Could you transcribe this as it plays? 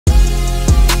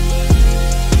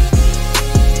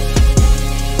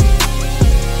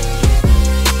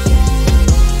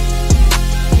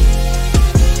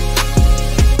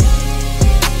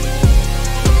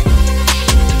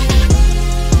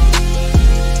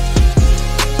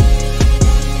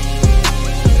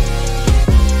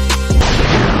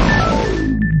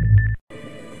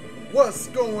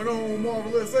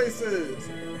Marvelus Aces.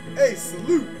 Hey,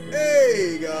 salute.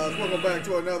 Hey, guys. Welcome back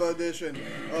to another edition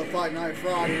of Fight Night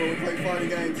Friday, where we play fighting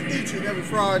games each and every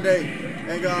Friday.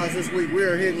 And, guys, this week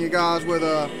we're hitting you guys with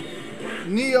a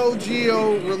Neo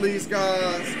Geo release,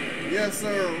 guys. Yes,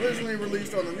 sir. Originally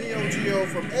released on the Neo Geo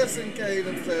from SNK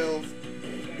themselves.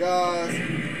 Guys,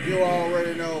 you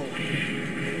already know.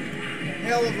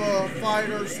 Hell of a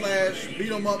fighter slash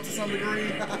beat 'em up to some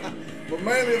degree. But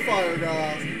mainly a fighter,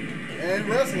 guys. And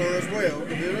wrestler as well,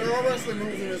 because there are wrestling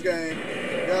moves in this game.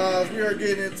 Guys, we are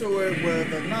getting into it with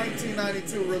the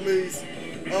 1992 release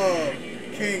of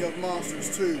King of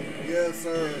Monsters 2. Yes,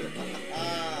 sir.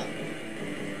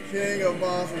 King of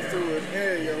Monsters 2 is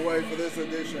heading your way for this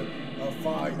edition of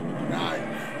Fight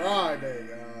Night Friday,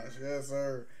 guys. Yes,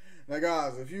 sir. Now,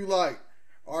 guys, if you like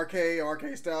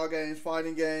arcade style games,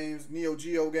 fighting games, Neo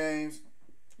Geo games,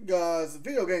 guys,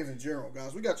 video games in general,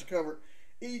 guys, we got you covered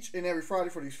each and every Friday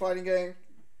for these fighting games,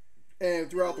 and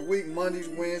throughout the week, Mondays,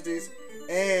 Wednesdays,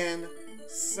 and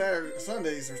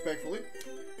Sundays, respectfully.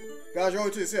 Guys, you owe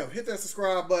it to yourself. Hit that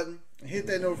subscribe button and hit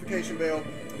that notification bell.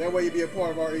 That way you'll be a part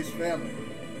of our East family.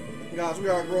 Guys, we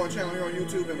are a growing channel here on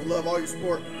YouTube, and we love all your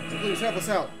support. So please help us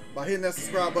out by hitting that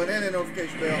subscribe button and that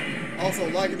notification bell. Also,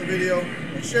 liking the video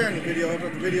and sharing the video. Help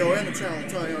out the video and the channel a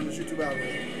ton here on this YouTube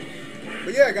algorithm.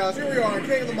 But yeah, guys, here we are in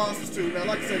King of the Monsters 2. Now,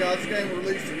 like I said, guys, this game was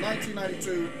released in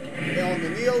 1992 on the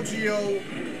Neo Geo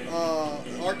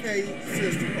arcade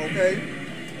system, okay?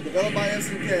 Developed by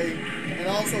SNK, and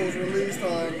also was released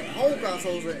on home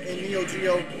consoles in Neo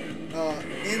Geo,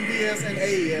 MVS and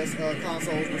AES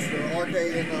consoles, which are the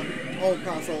arcade and the home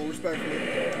console, respectively.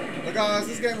 But guys,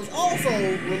 this game was also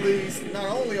released not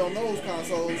only on those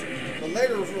consoles, but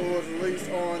later was released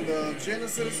on the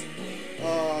Genesis,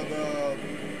 the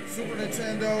Super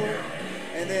Nintendo,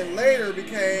 and then later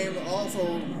became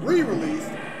also re-released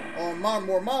on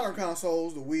more modern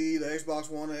consoles, the Wii, the Xbox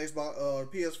One, the Xbox,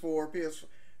 PS4,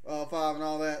 PS5, and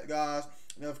all that, guys.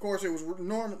 Now, of course, it was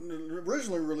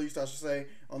originally released, I should say,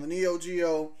 on the Neo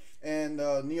Geo and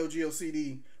Neo Geo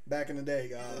CD back in the day,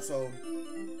 guys. So,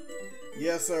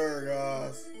 yes, sir,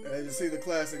 guys. As you see the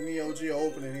classic Neo Geo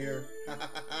opening here.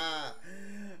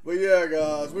 But yeah,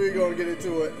 guys, we're going to get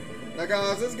into it. Now,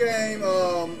 guys, this game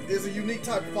is a unique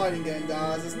type of fighting game,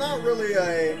 guys. It's not really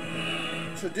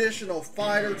a traditional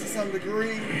fighter to some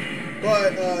degree,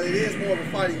 but it is more of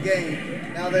a fighting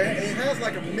game. Now, it has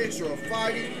like a mixture of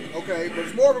fighting, okay, but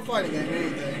it's more of a fighting game than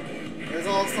anything. There's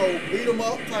also beat 'em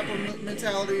up type of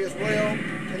mentality as well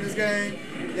in this game.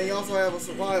 Then you also have a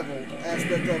survival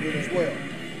aspect of it as well.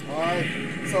 Alright,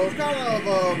 so it's kind of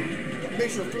a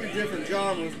mixture of three different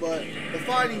genres, but the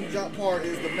fighting part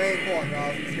is the main part,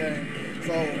 guys, in this game.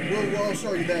 So we'll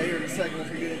show you that here in a second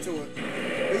once we get into it.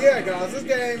 But yeah, guys, this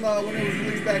game, when it was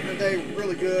released back in the day, was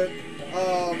really good.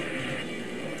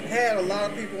 Had a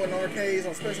lot of people in arcades,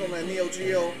 especially on that Neo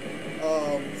Geo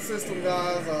system,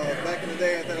 guys. Back in the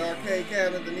day at that arcade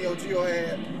cabinet the Neo Geo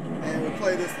had, and we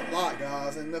played this a lot,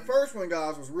 guys. And the first one,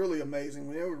 guys, was really amazing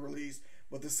when it was released.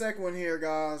 But the second one here,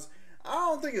 guys, I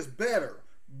don't think it's better,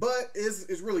 but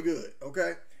it's really good,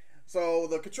 okay? So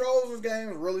the controls of this game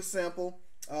is really simple.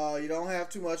 You don't have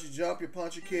too much. You jump, you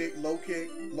punch, you kick, low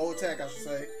attack, I should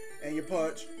say, and you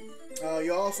punch.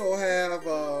 You also have,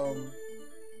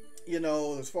 you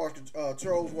know, as far as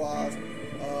controls wise,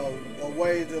 a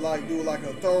way to like do like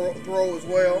a throw as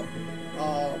well.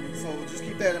 So just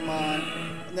keep that in mind.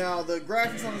 Now the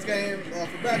graphics on this game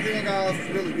for back then, guys, was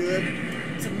really good.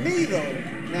 To me though,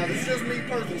 now this is just me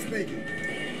personally speaking,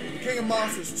 King of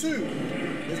Monsters 2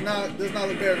 does not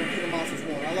look better than King of Monsters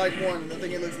 1. I like 1, and I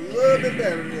think it looks a little bit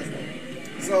better than this one.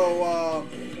 So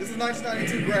this is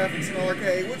 1992 graphics in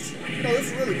arcade, which, you know,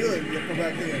 this is really good for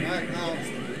back then,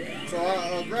 honestly.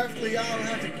 So graphically, I'll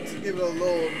have to give it a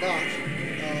little notch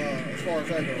as far as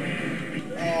that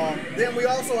goes. Then we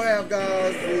also have,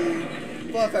 guys,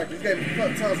 the fun factor. This game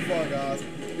is tons of fun, guys.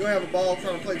 You'll have a ball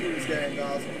trying to play through this game,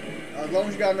 guys. As long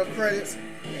as you got enough credits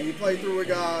and you play through it,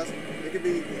 guys, it can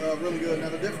be really good. Now,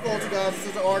 the difficulty, guys, this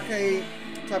is an arcade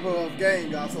type of game,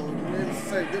 guys, so needless to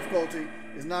say, difficulty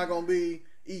is not going to be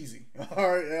easy,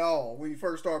 all right, at all, when you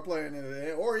first start playing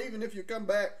it. Or even if you come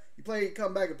back and play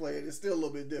it, it's still a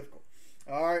little bit difficult.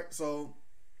 All right, so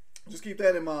just keep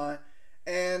that in mind.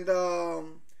 And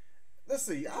let's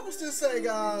see, I was just saying,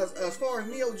 guys, as far as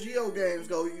Neo Geo games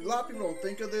go, a lot of people don't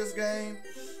think of this game.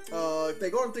 If they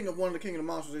go and think of one of the King of the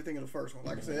Monsters, they think of the first one.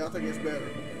 Like I said, I think it's better.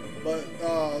 But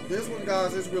this one,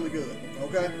 guys, is really good,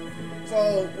 okay?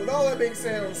 So, with all that being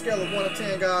said, on a scale of 1 to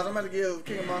 10, guys, I'm going to give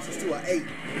King of Monsters 2 an 8,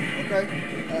 okay?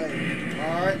 8,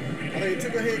 alright? I think it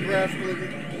took a hit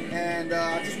graphically, and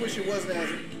I just wish it wasn't as,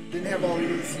 didn't have all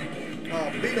these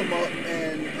beat 'em up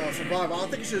and survival. I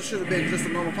think it should have been just a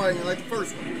normal fighting game like the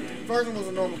first one. The first one was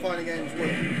a normal fighting game as well.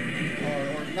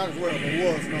 Or not as well, but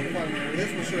it was a normal fighting game.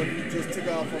 This one should have just took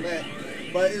off on that.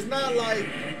 But it's not like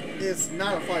it's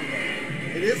not a fighting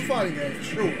game. It is a fighting game for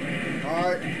sure.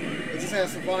 Alright? It just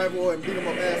has survival and beat 'em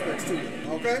up aspects to it.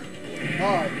 Okay?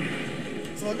 Alright.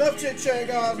 So enough chit chat,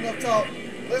 guys, enough talk.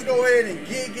 Let's go ahead and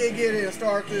get it and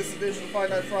start this edition of Fight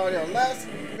Night Friday. Our last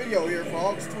video here for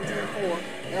August 2024.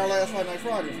 And our last Fight Night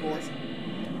Friday, of course.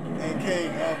 And King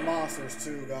of Monsters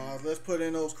 2, guys. Let's put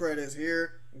in those credits.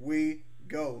 Here we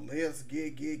go. Let's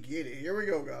get it. Here we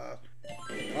go, guys.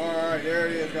 Alright, there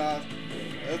it is, guys.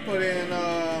 Let's put in,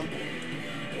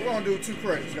 we're going to do 2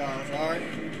 credits, guys, alright?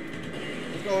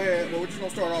 Let's go ahead. Well, we're just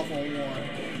going to start off on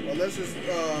 1. But let's just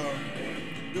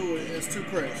do it as 2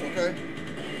 credits, okay?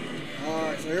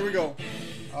 Alright, so here we go.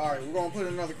 Alright, we're going to put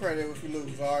in another credit if we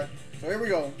lose, alright? So here we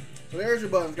go. So there's your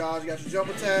buttons, guys. You got your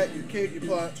jump attack, your kick,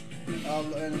 your punch,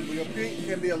 and your kick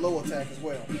can be a low attack as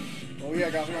well. So yeah,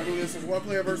 guys, we're going to do this as 1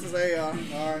 player versus AI.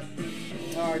 Alright.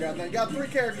 Alright, guys. Now you got 3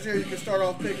 characters here you can start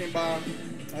off picking by.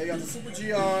 You got the Super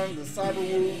Geon, the Cyber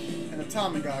Woo, and the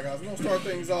Tommy guy, guys. We're going to start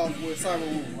things off with Cyber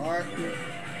Woo, alright?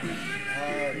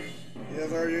 Alright. Yes,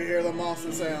 sir, you hear the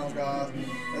monster sounds, guys.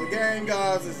 And the game,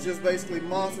 guys, is just basically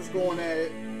monsters going at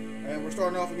it. And we're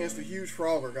starting off against a huge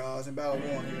Frogger, guys, in Battle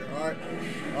 1 here, alright?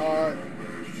 Alright.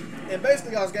 And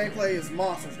basically, guys, gameplay is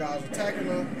monsters, guys,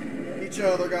 attacking each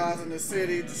other, guys, in the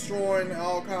city, destroying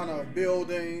all kind of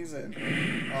buildings and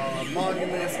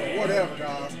monuments or whatever,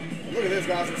 guys. Look at this,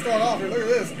 guys. We start off here. Look at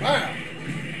this. Bam!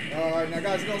 Alright, now,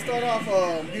 guys, you're going to start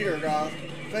off here, guys,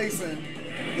 facing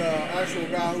the actual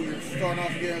guy who you're starting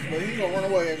off against, but he's going to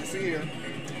run away, as you see here.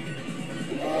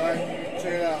 Alright,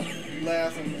 check it out. He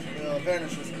laughs and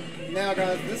vanishes. Now,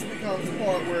 guys, this becomes the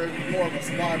part where it's more of a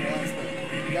survival aspect.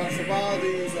 You got to survive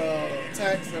these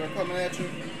attacks that are coming at you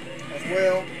as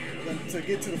well to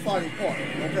get to the fighting part,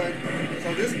 okay?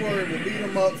 So this is where the beat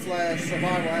 'em up /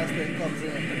 survival aspect comes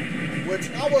in,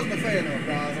 which I wasn't a fan of,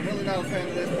 guys. I'm really not a fan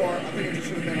of this part. I think it just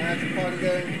should have been an action fighting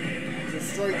game,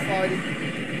 just straight fighting.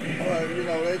 But, you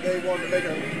know, they wanted to make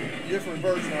a different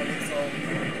version of it, so.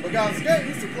 But, guys, this game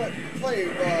used to play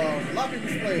a lot of people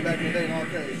used to play it back in the day in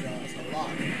arcades, guys, a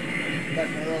lot, back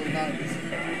in the early 90s.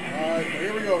 Alright, but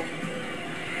here we go.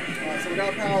 Alright, so we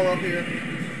got power up here.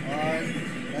 Alright.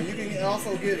 And you can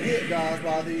also get hit, guys,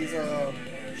 by these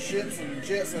ships and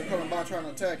jets that are coming by trying to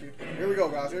attack you. Here we go,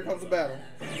 guys. Here comes the battle.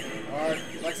 Alright.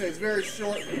 Like I said, it's very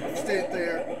short stint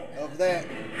there of that.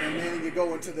 And then you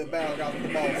go into the battle, guys, with the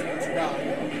boss. Once you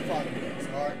die, you fight against.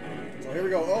 Alright. So here we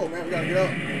go. Oh, man, we got to get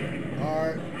up.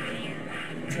 Alright.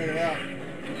 Check it out.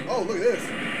 Oh, look at this.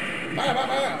 Bow, bow,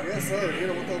 bow. Yes, sir. Hit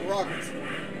him with those rockets.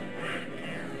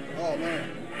 Oh,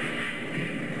 man.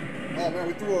 Oh man,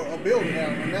 we threw a building at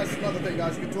him, and that's another thing,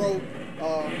 guys. You can throw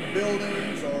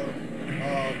buildings or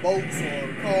boats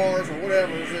or cars or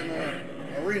whatever is in the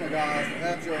arena, guys,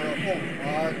 at your opponent,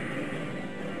 alright?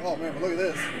 Oh man, but look at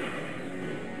this.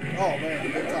 Oh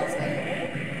man, big time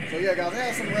slam. So yeah, guys, they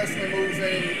have some wrestling moves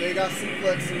in. They got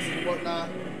suplexes and whatnot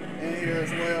in here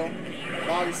as well.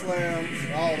 Body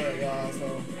slams, all that, guys.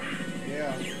 So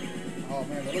yeah. Oh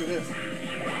man, but look at this.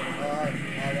 Alright,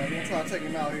 guys, we're gonna try to take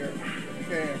him out here if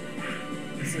we can.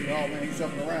 Let's see, oh man, he's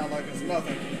jumping around like it's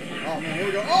nothing. Oh man, here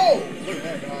we go. Oh! Look at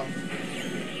that, guys.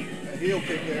 That heel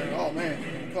kick there. Oh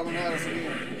man, coming at us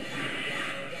again.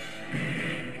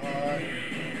 Alright.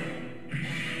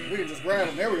 We can just grab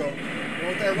him. There we go.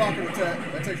 With that rocket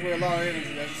attack, that takes away a lot of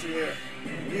energy, as you see there.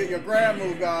 Your grab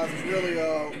move, guys, is really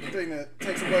the thing that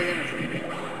takes away energy.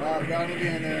 Alright, got him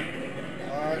again there.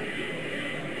 Alright.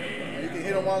 You can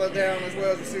hit him while they're down as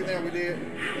well, as you see there we did.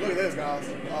 Look at this, guys.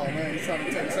 Oh man, he's trying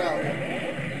to take us out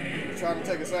here. He's trying to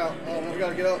take us out. Oh man, we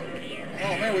gotta get up.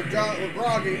 Oh man, we're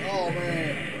groggy. Oh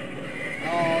man.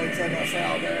 Oh, he took us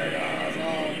out there, guys.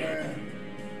 Oh man.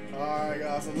 Alright,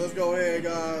 guys, so let's go ahead,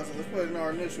 guys. Let's put in our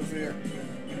initials here.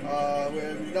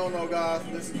 If you don't know, guys,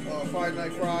 this is Fight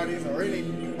Night Fridays or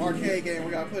any arcade game,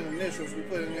 we gotta put in initials. We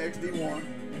put in the XD1.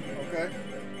 Okay?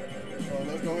 So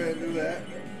let's go ahead and do that.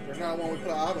 There's not one we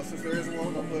put out, but since there isn't one,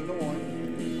 we're going to put in the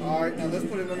one. Alright, now let's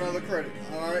put in another credit.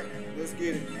 Alright, let's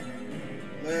get it.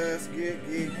 Let's get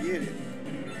it.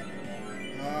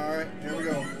 Alright, here we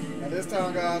go. Now this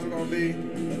time, guys, we're going to be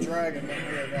the dragon right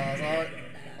here, guys. Alright?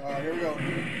 Alright, here we go.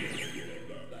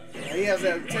 Now he has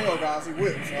that tail, guys. He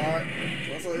whips, alright?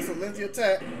 So it's a lengthy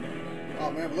attack.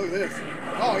 Oh, man, but look at this.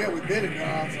 Oh, yeah, we did it,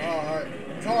 guys. Alright.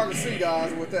 It's hard to see,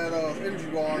 guys, with that energy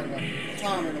bar and the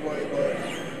time in the way, but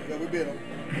yeah, we bit him.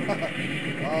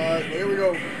 Alright, well, here we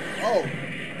go. Oh!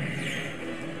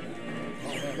 Oh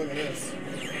man, look at this.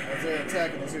 As they're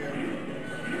attacking us here.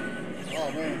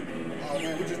 Oh man. Oh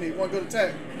man, we just need one good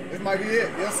attack. This might be it.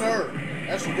 Yes, sir.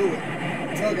 That should do it.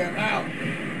 Tug him out.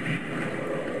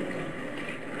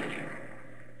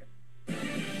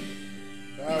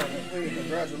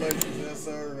 Congratulations, yes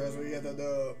sir, as we get the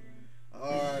dub.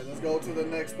 Alright, let's go to the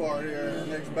next part here, the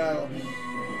next battle.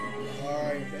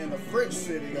 Alright, in the French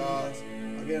city, guys,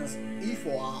 against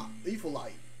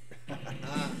Etholite.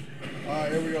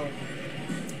 Alright, here we go.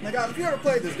 Now guys, if you ever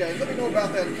played this game, let me know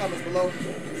about that in the comments below.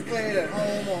 If you play it at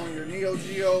home on your Neo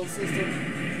Geo system,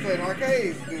 if you play in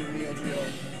arcades through the Neo Geo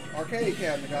arcade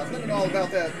cabinet, guys, let me know all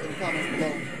about that in the comments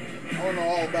below. I want to know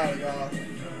all about it, guys.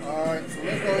 Alright, so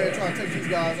let's go ahead and try to take these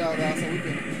guys out, guys, so we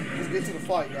can just get to the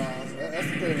fight, guys. That's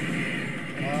the thing.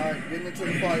 Alright, getting into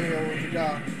the fight here with the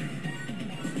guy.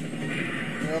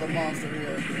 The other monster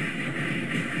here.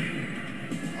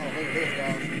 Oh, look at this,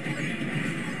 guys.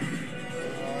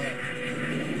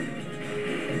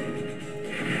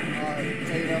 Alright,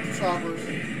 taking out the choppers.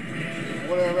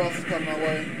 Whatever else is coming our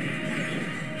way.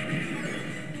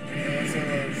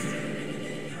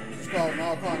 Causing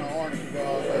all kind of orange,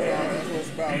 guys. That's what it's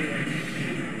about here.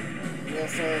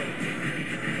 Yes, sir.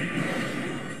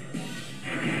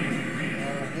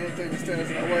 Anything that stands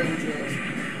in our way, we just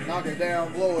knock it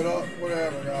down, blow it up,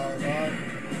 whatever, guys. Alright.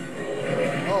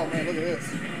 Oh man, look at this.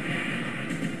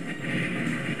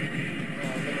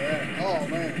 Oh, look at that. Oh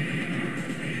man.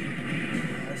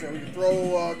 Like I said, we can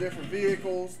throw different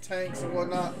vehicles, tanks, and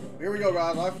whatnot. Here we go,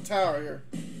 guys. Eiffel Tower here.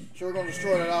 We're going to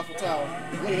destroy that Eiffel Tower.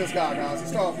 Look at this guy, guys. He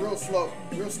starts off real slow,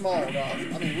 real small, guys.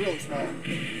 I mean, really small. But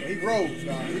he grows,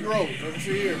 guys. He grows. As you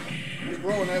see here, he's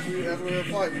growing as we're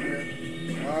fighting here.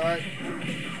 All right.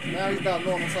 Now he's about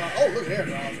normal size. Oh, look at there,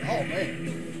 guys. Oh man,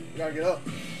 you gotta get up.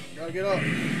 You gotta get up. All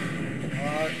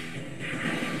right.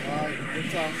 All right. Good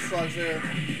time strikes there.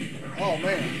 Oh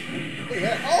man, look at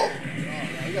that. Oh, oh,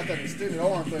 he got that extended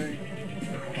arm thing.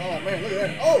 Oh man, look at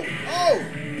that. Oh, oh.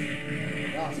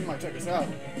 Guys, he might check us out.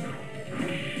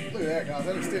 Look at that, guys.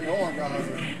 That extended arm, guys,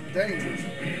 is dangerous.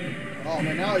 Oh,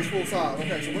 man, now he's full size.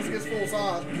 Okay, so once he gets full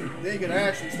size, then he can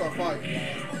actually start fighting,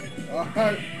 guys. All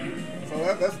right. So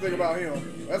that's the thing about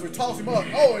him. As we toss him up,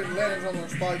 oh, it lands on the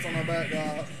spikes on our back,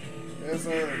 guys. Yes,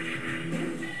 sir.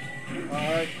 All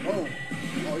right. Boom.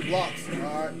 Oh, he blocks. All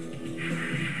right.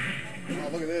 Oh,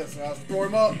 look at this, guys. Throw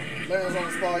him up. Lands on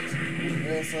the spikes.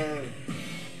 Yes, sir.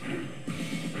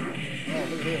 Oh,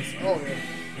 look at this. Oh, yeah.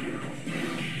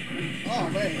 Oh,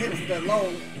 man, hit us with that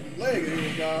long leg of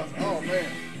his, guys. Oh,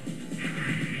 man.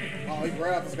 Oh, he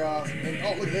grabbed us, guys. And,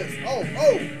 oh, look at this. Oh,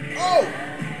 oh, oh!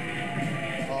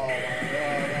 Oh, my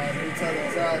God, guys. He took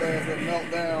us out there as we melt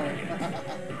down.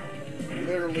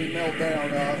 Literally melt down,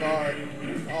 guys. All right.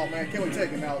 Oh, man, can we take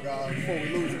him out, guys, before we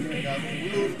lose again, guys? If we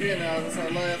lose again now, that's our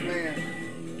last man.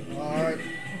 All right.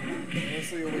 Let's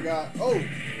see what we got. Oh!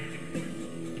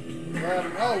 Grab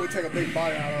him. Oh, we take a big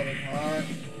bite out of it. All right.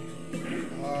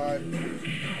 Alright.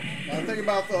 Now think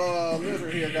about the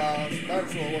lizard here, guys.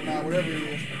 Dinosaur or whatnot, whatever he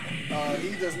is.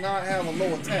 He does not have a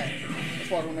low attack as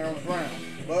far as when they're on the ground.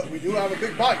 But we do have a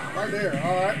big bite right there.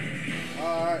 Alright.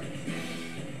 Alright.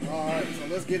 Alright. So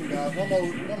let's get him, guys. One more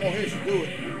hit should do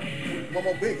it. One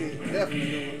more big hit. Definitely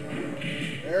do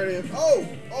it. There it is. Oh!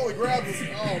 Oh, he grabs us.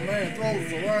 Oh man, throws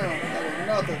us around. That was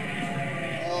nothing.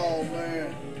 Oh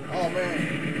man. Oh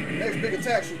man. Next big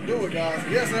attack should do it, guys.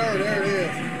 Yes sir, there it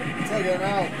is. Took him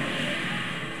out.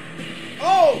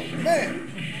 Oh, man.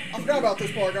 I forgot about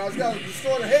this part, guys. You gotta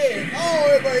destroy the head. Oh,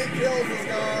 everybody kills us,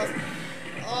 guys.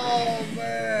 Oh,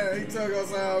 man. He took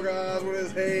us out, guys, with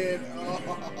his head.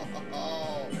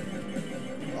 Oh,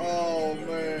 oh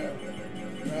man.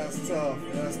 That's tough.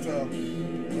 That's tough.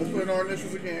 Let's put in our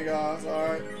initials again, guys. All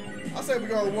right. I say we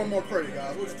go with one more credit,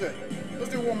 guys. What you think?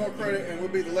 Let's do one more credit, and we'll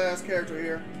be the last character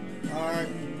here. All right.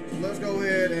 So let's go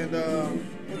ahead and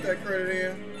put that credit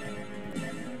in.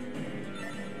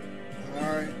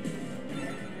 Alright.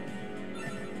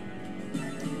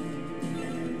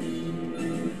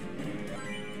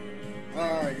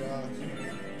 Alright, guys.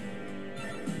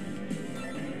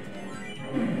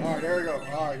 Alright, there we go.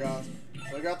 Alright, guys.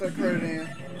 So we got that credit in.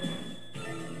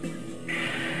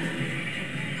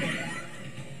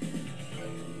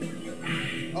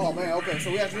 Oh, man. Okay,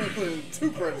 so we actually put in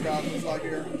 2 credits, guys. Looks like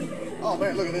here. Oh,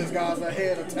 man. Look at this, guys. That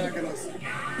head attacking us.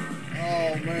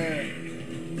 Oh,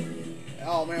 man.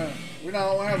 Oh, man. We not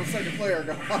only have a second player,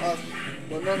 guys,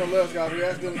 but nonetheless, guys, we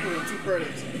actually put in 2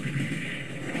 credits.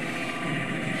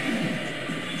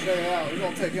 Check it out. We're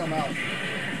going to take him out.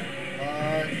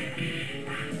 Alright.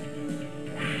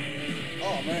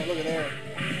 Oh, man, look at there.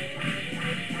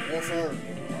 Yes, sir.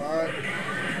 Alright.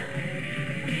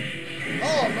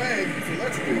 Oh, man, he keeps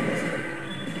electrocuting us.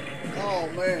 Oh,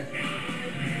 man.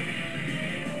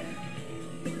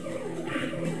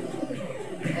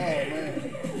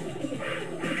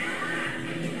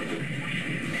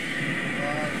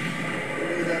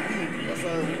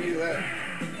 sir. We need that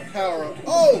power up.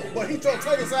 Oh, but he took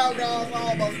us out, guys.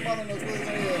 Oh, by spinning us with his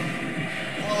head.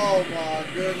 Oh,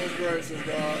 my goodness gracious,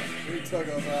 guys. He took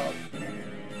us out.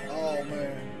 Oh,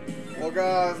 man. Well,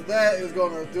 guys, that is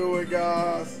going to do it,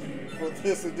 guys, for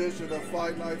this edition of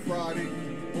Fight Night Friday,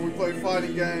 where we play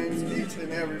fighting games each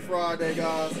and every Friday,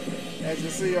 guys. As you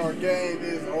see, our game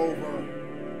is over,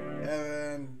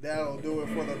 and that'll do it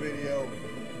for the video.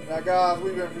 Now, guys,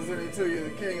 we've been presenting to you the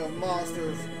King of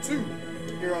Monsters 2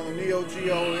 here on the Neo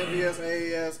Geo, MVS,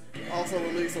 AES, also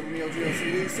released on the Neo Geo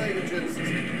CD, Sega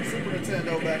Genesis, Super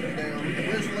Nintendo back in the day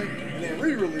originally, and then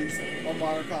re-released on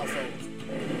modern consoles.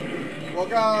 Well,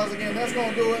 guys, again, that's going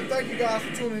to do it. Thank you guys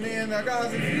for tuning in. Now,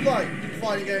 guys, if you like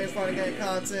fighting game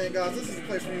content, guys, this is the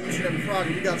place for you each and every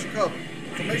Friday. We got you covered.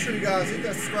 So make sure you guys hit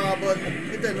that subscribe button,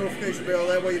 hit that notification bell.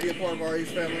 That way you'll be a part of our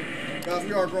AES family. Guys,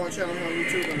 we are a growing channel here on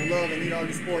YouTube, and we love and need all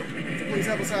your support. So please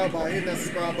help us out by hitting that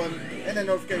subscribe button and that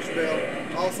notification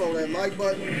bell. Also, that like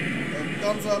button, and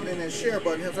thumbs up, and that share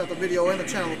button helps out the video and the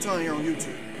channel a ton here on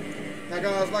YouTube. Now,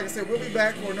 guys, like I said, we'll be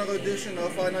back for another edition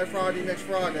of Fight Night Friday next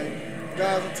Friday.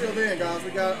 Guys, until then, guys,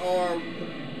 we got our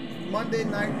Monday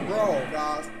Night Brawl,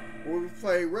 guys, where we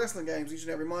play wrestling games each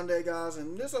and every Monday, guys.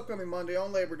 And this upcoming Monday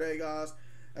on Labor Day, guys,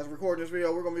 as we're recording this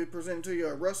video, we're going to be presenting to you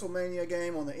a WrestleMania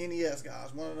game on the NES,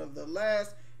 guys. One of the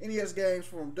last NES games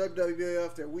from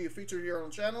WWF that we have featured here on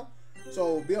the channel.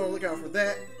 So be on the lookout for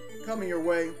that coming your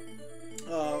way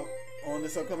on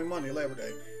this upcoming Monday, Labor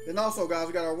Day. Then also, guys,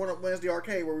 we got our One Up Wednesday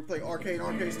Arcade, where we play arcade and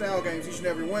arcade style games each and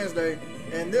every Wednesday.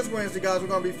 And this Wednesday, guys, we're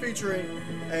going to be featuring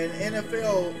an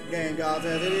NFL game, guys,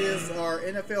 as it is our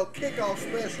NFL kickoff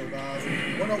special, guys.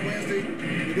 One Up Wednesday,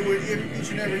 we do it each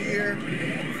and every year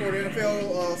before the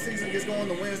NFL season gets going.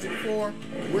 The Wednesday before,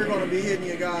 we're going to be hitting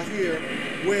you guys here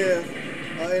with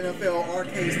NFL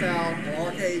arcade style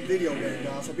or arcade video game,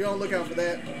 guys. So be on the lookout for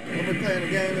that. We'll be playing the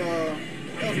game.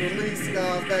 That was released,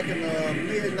 guys, back in the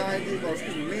mid-90s, or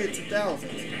excuse me,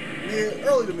 mid-2000s.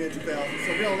 Early to mid-2000s,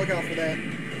 so be on the lookout for that.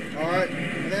 Alright,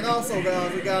 and then also,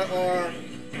 guys, we got our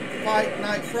Fight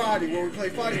Night Friday, where we play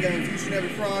fighting games each and every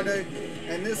Friday.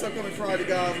 And this upcoming Friday,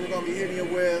 guys, we're going to be hitting you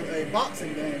with a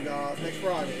boxing game, guys, next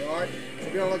Friday, alright? So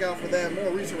be on the lookout for that,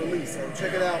 more recent release, so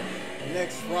check it out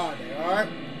next Friday, alright?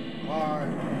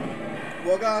 Alright.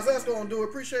 Well, guys, that's going to do it.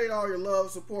 Appreciate all your love,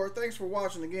 support. Thanks for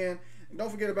watching again. And don't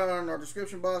forget about in our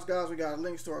description box, guys, we got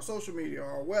links to our social media,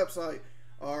 our website,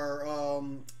 our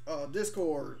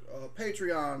Discord,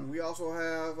 Patreon. We also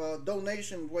have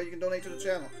donations where you can donate to the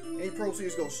channel. Any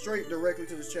proceeds go straight directly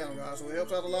to this channel, guys, so it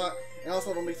helps out a lot. And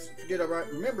also don't forget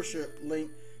about membership link,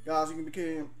 guys. You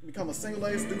can become a single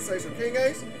ace, deuce ace, or king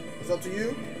ace. It's up to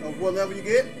you of what level you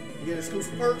get. You get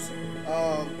exclusive perks,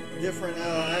 different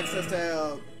access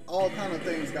to all kind of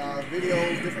things, guys,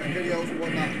 videos, different videos and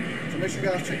whatnot. So make sure you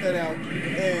guys check that out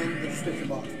in the description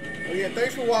box. Again,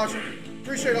 thanks for watching.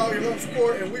 Appreciate all your love and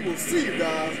support, and we will see you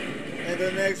guys in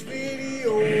the next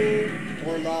video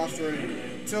or live stream.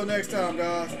 Until next time,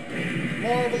 guys.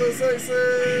 Marvelous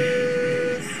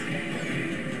Aces.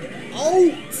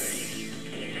 Oh!